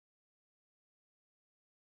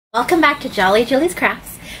Welcome back to Jolly Jillies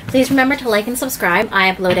Crafts. Please remember to like and subscribe.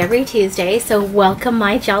 I upload every Tuesday, so welcome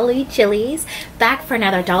my Jolly Jillies back for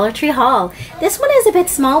another Dollar Tree haul. This one is a bit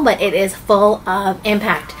small, but it is full of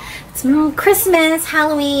impact. It's Christmas,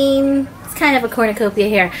 Halloween, it's kind of a cornucopia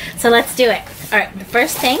here, so let's do it. Alright, the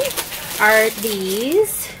first thing are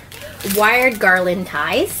these wired garland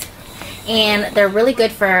ties, and they're really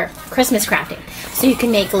good for Christmas crafting. So you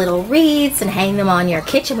can make little wreaths and hang them on your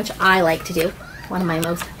kitchen, which I like to do. One of my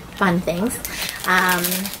most fun things.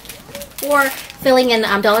 Or filling in,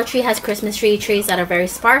 Dollar Tree has Christmas trees that are very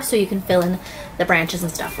sparse, so you can fill in the branches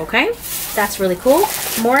and stuff, okay? That's really cool.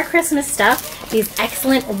 More Christmas stuff. These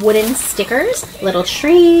excellent wooden stickers, little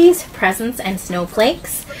trees, presents, and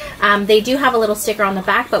snowflakes. They do have a little sticker on the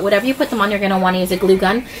back, but whatever you put them on, you're going to want to use a glue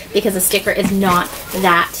gun because the sticker is not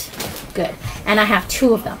that good. And I have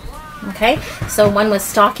two of them. Okay, so one was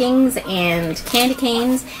stockings and candy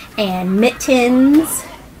canes and mittens.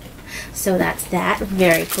 So that's that.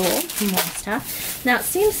 Very cool. More stuff. Now it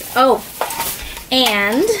seems, oh,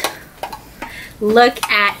 and look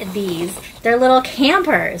at these. They're little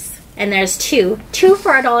campers. And there's two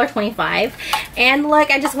for $1.25. And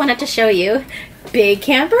look, I just wanted to show you. Big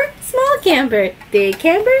camper, small camper, big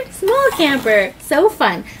camper, small camper. So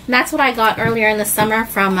fun. And that's what I got earlier in the summer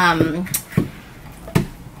from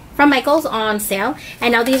Michael's on sale.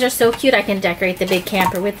 And now these are so cute. I can decorate the big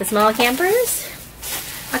camper with the small campers.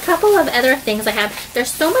 A couple of other things I have. There's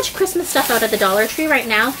so much Christmas stuff out at the Dollar Tree right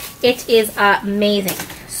now. It is amazing.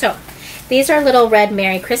 So these are little red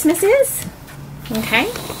Merry Christmases. Okay.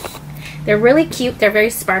 They're really cute. They're very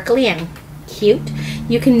sparkly and cute.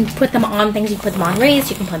 You can put them on things. You can put them on wreaths.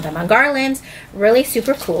 You can put them on garlands. Really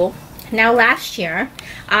super cool. Now last year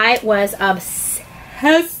I was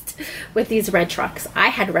obsessed with these red trucks. I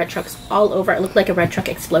had red trucks all over. It looked like a red truck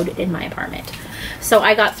exploded in my apartment. So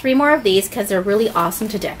I got 3 more of these because they're really awesome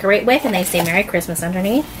to decorate with, and they say Merry Christmas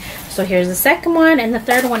underneath. So here's the second one, and the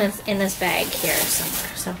third one is in this bag here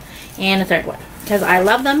somewhere. So, and the third one because I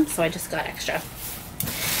love them, so I just got extra.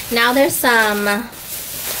 Now there's some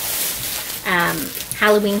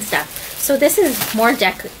Halloween stuff. So this is more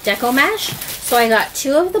deco mesh. So I got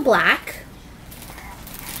 2 of the black.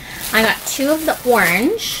 I got 2 of the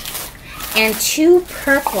orange and 2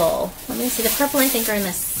 purple. Let me see, the purple I think are in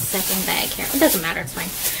the second bag here. It doesn't matter, it's fine.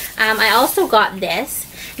 I also got this.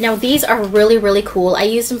 Now these are really, really cool. I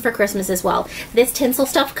used them for Christmas as well. This tinsel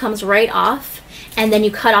stuff comes right off, and then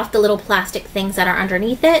you cut off the little plastic things that are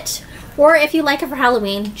underneath it. Or if you like it for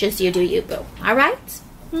Halloween, just you do you, boo. Alright?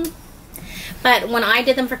 But when I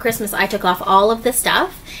did them for Christmas, I took off all of the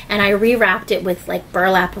stuff and I rewrapped it with like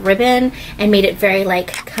burlap ribbon and made it very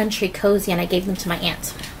like country cozy, and I gave them to my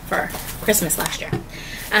aunt for Christmas last year.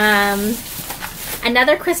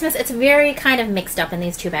 Another Christmas, it's very kind of mixed up in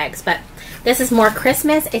these 2 bags, but this is more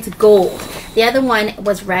Christmas. It's gold. The other one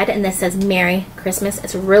was red, and this says Merry Christmas.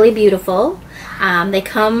 It's really beautiful. They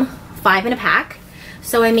come 5 in a pack.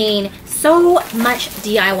 So I mean, so much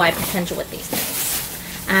DIY potential with these things.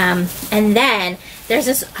 And then there's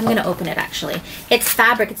this, I'm going to open it actually. It's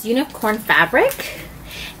fabric, it's unicorn fabric.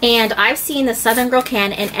 And I've seen the Southern Girl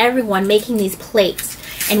Can and everyone making these plates.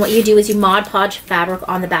 And what you do is you Mod Podge fabric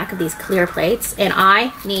on the back of these clear plates. And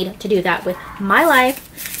I need to do that with my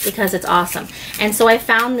life because it's awesome. And so I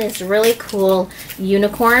found this really cool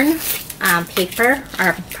unicorn paper,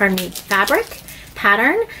 or pardon me, fabric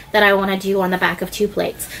pattern that I want to do on the back of 2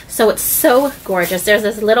 plates. So it's so gorgeous. There's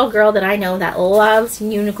this little girl that I know that loves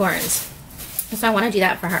unicorns. So I want to do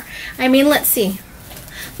that for her. I mean, let's see.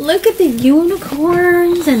 Look at the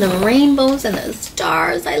unicorns and the rainbows and the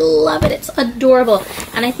stars. I love it. It's adorable.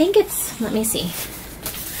 And I think it's, let me see.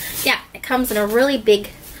 Yeah, it comes in a really big,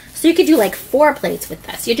 so you could do like 4 plates with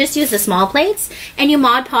this. You just use the small plates and you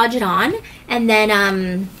Mod Podge it on. And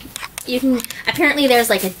then you can, apparently there's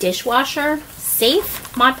like a dishwasher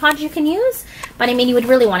safe Mod Podge you can use, but I mean you would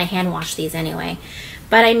really want to hand wash these anyway.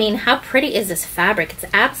 But I mean, how pretty is this fabric? It's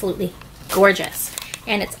absolutely gorgeous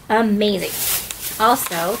and it's amazing.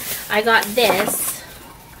 Also, I got this,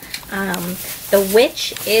 the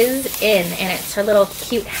witch is in, and it's her little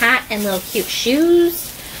cute hat and little cute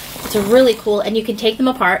shoes. It's really cool, and you can take them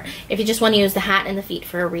apart if you just want to use the hat and the feet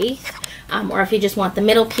for a wreath, or if you just want the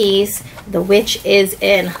middle piece. The witch is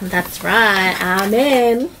in. That's right, I'm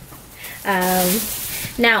in.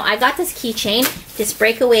 Now I got this keychain, this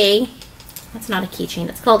breakaway, that's not a keychain,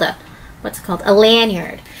 it's called a, what's it called, a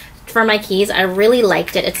lanyard for my keys. I really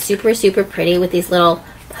liked it. It's super, super pretty with these little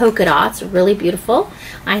polka dots, really beautiful.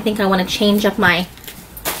 I think I want to change up my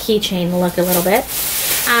keychain look a little bit.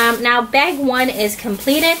 Now bag 1 is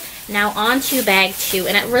completed. Now on to bag 2,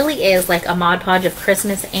 and it really is like a Mod Podge of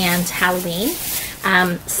Christmas and Halloween.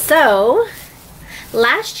 So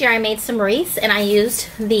last year I made some wreaths and I used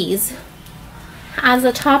these as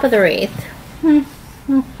the top of the wreath.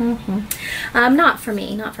 Not for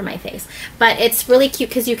me, not for my face, but it's really cute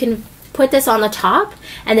because you can put this on the top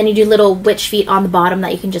and then you do little witch feet on the bottom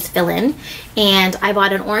that you can just fill in. And I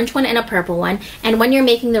bought an orange one and a purple one. And when you're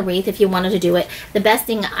making the wreath, if you wanted to do it, the best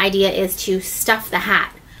idea is to stuff the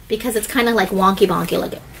hat, because it's kind of like wonky bonky,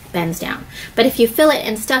 like it bends down. But if you fill it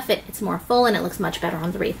and stuff it, it's more full and it looks much better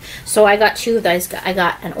on the wreath. So I got two of those. I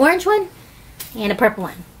got an orange one and a purple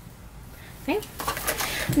one. Okay.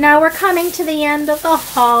 Now we're coming to the end of the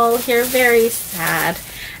haul here. Very sad.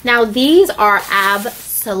 Now these are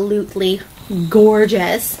absolutely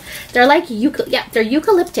gorgeous. They're like they're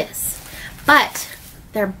eucalyptus, but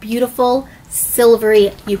they're beautiful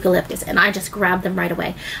silvery eucalyptus, and I just grabbed them right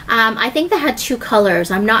away. I think they had two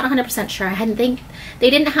colors. I'm not 100% sure. They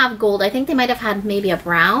didn't have gold. I think they might have had maybe a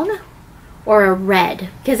brown or a red,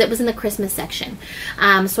 because it was in the Christmas section.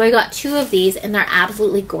 So I got two of these, and they're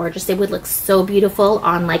absolutely gorgeous. They would look so beautiful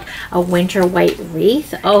on like a winter white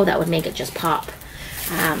wreath. Oh, that would make it just pop.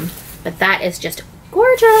 But that is just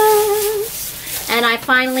gorgeous. And I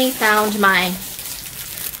finally found my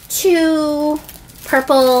two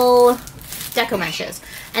purple deco meshes,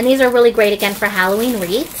 and these are really great again for Halloween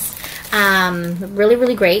wreaths.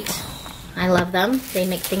 Really great. I love them. They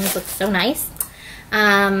make things look so nice.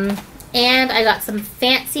 And I got some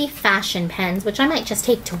fancy fashion pens, which I might just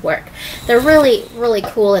take to work. They're really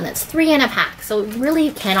cool, and it's 3 in a pack, so really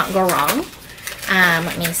you cannot go wrong.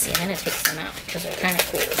 Let me see. I'm going to take some out because they're kind of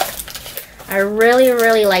cool. I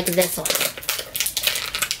really like this one.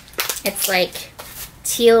 It's like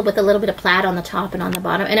teal with a little bit of plaid on the top and on the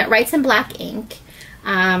bottom, and it writes in black ink.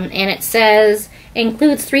 And it says,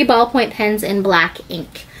 includes 3 ballpoint pens in black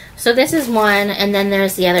ink. So this is one, and then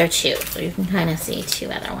there's the other two. So you can kind of see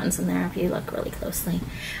 2 other ones in there if you look really closely.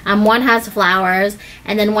 One has flowers,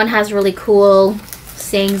 and then one has really cool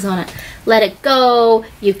sayings on it. Let it go,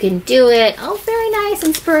 you can do it. Oh, very nice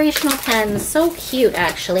inspirational pens. So cute,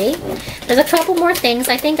 actually. There's a couple more things.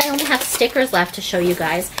 I think I only have stickers left to show you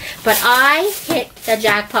guys, but I hit the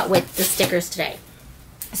jackpot with the stickers today.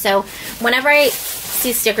 So whenever I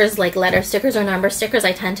see stickers like letter stickers or number stickers,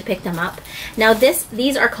 I tend to pick them up. Now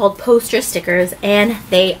these are called poster stickers, and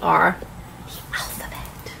they are the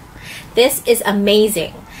alphabet. This is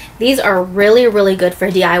amazing. These are really good for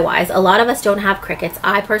DIYs. A lot of us don't have Cricuts.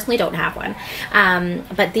 I personally don't have one.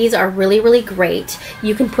 But these are really great.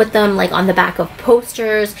 You can put them like on the back of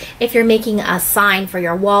posters. If you're making a sign for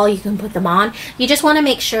your wall, you can put them on. You just want to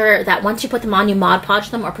make sure that once you put them on, you Mod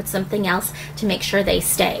Podge them or put something else to make sure they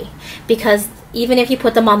stay. Because even if you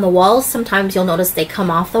put them on the walls, sometimes you'll notice they come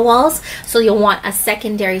off the walls. So you'll want a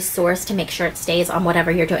secondary source to make sure it stays on whatever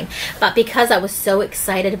you're doing. But because I was so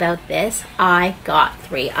excited about this, I got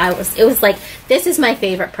 3. It was like, this is my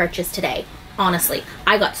favorite purchase today. Honestly,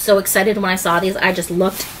 I got so excited when I saw these. I just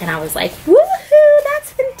looked and I was like, woohoo,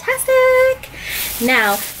 that's fantastic.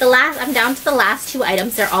 Now, I'm down to the last 2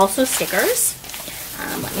 items. They're also stickers.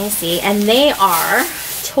 Let me see. And they are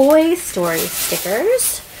Toy Story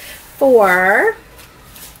stickers. One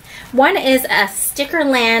is a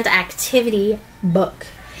Stickerland activity book,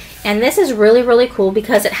 and this is really cool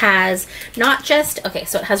because it has not just, okay,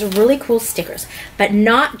 so it has really cool stickers, but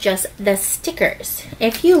not just the stickers.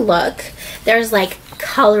 If you look, there's like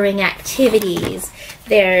coloring activities,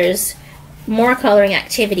 there's more coloring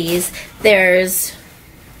activities, there's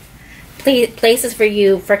places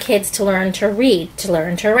for kids to learn to read, to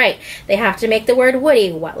learn to write. They have to make the word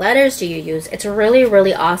Woody. What letters do you use? It's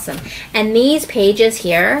really awesome. And these pages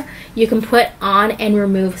here, you can put on and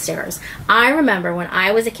remove stickers. I remember when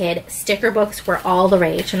I was a kid, sticker books were all the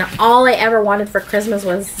rage, and all I ever wanted for Christmas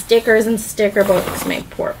was stickers and sticker books. My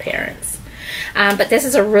poor parents. But this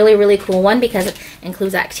is a really cool one because it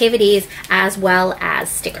includes activities as well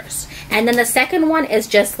as stickers. And then the second one is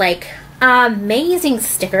just like amazing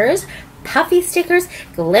stickers. Puffy stickers,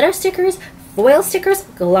 glitter stickers, foil stickers,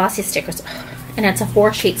 glossy stickers. And it's a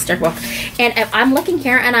 4-sheet sticker book. And I'm looking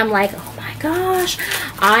here and I'm like, oh my gosh,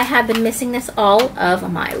 I have been missing this all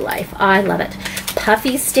of my life. I love it.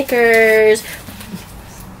 Puffy stickers.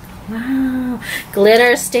 Wow.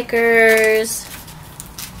 Glitter stickers.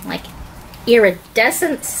 Like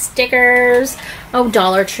iridescent stickers. Oh,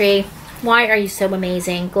 Dollar Tree. Why are you so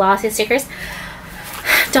amazing? Glossy stickers.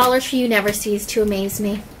 Dollar Tree, you never cease to amaze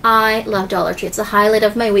me. I love Dollar Tree. It's the highlight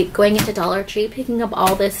of my week, going into Dollar Tree, picking up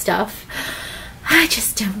all this stuff. I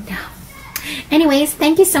just don't know. Anyways,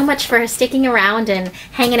 thank you so much for sticking around and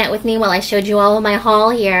hanging out with me while I showed you all of my haul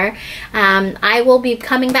here. I will be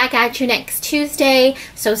coming back at you next Tuesday,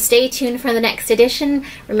 so stay tuned for the next edition.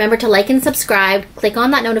 Remember to like and subscribe. Click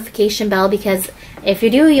on that notification bell, because if you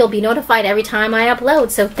do, you'll be notified every time I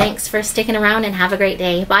upload. So thanks for sticking around and have a great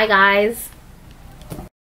day. Bye, guys.